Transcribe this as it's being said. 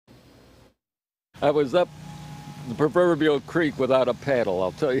I was up the proverbial creek without a paddle,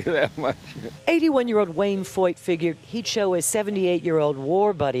 I'll tell you that much. 81-year-old Wayne Foyt figured he'd show his 78-year-old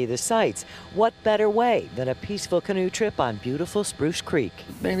war buddy the sights. What better way than a peaceful canoe trip on beautiful Spruce Creek?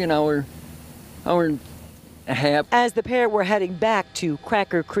 Maybe an hour and a half. As the pair were heading back to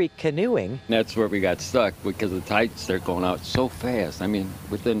Cracker Creek canoeing. That's where we got stuck because the tides start going out so fast. I mean,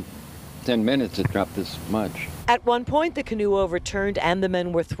 within 10 minutes it dropped this much. At one point, the canoe overturned and the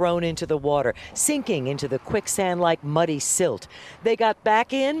men were thrown into the water, sinking into the quicksand-like muddy silt. They got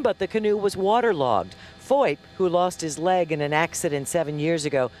back in, but the canoe was waterlogged. Foyt, who lost his leg in an accident 7 years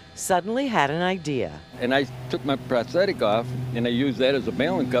ago, suddenly had an idea. And I took my prosthetic off, and I used that as a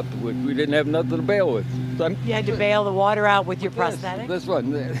bailing cup. We didn't have nothing to bail with. So you had to bail the water out with your prosthetic? This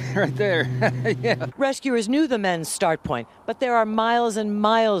one, right there. Yeah. Rescuers knew the men's start point, but there are miles and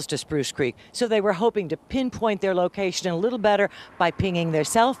miles to Spruce Creek, so they were hoping to pinpoint their location a little better by pinging their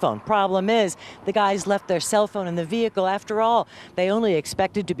cell phone. Problem is, the guys left their cell phone in the vehicle after all. They only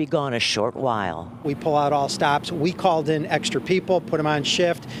expected to be gone a short while. We pull out all stops. We called in extra people, put them on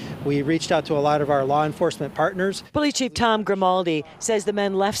shift. We reached out to a lot of our law enforcement partners. Police Chief Tom Grimaldi says the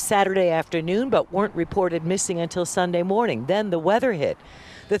men left Saturday afternoon but weren't reported missing until Sunday morning. Then the weather hit.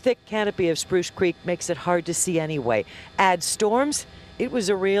 The thick canopy of Spruce Creek makes it hard to see anyway. Add storms, it was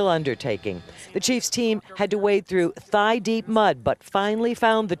a real undertaking. The chief's team had to wade through thigh-deep mud, but finally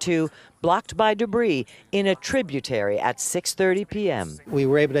found the two, blocked by debris, in a tributary at 6:30 p.m. We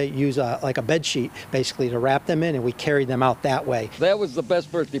were able to use like a bed sheet, basically, to wrap them in, and we carried them out that way. That was the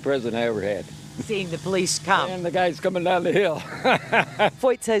best birthday present I ever had. Seeing the police come. And the guy's coming down the hill.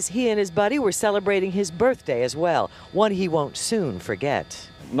 Foyt says he and his buddy were celebrating his birthday as well, one he won't soon forget.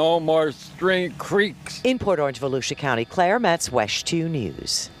 No more string creeks. In Port Orange, Volusia County, Claire Metz, WESH 2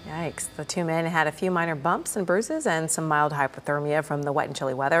 News. Yikes. The two men had a few minor bumps and bruises and some mild hypothermia from the wet and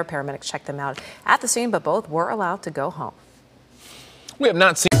chilly weather. Paramedics checked them out at the scene, but both were allowed to go home. We have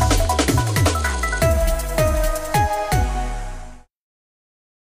not seen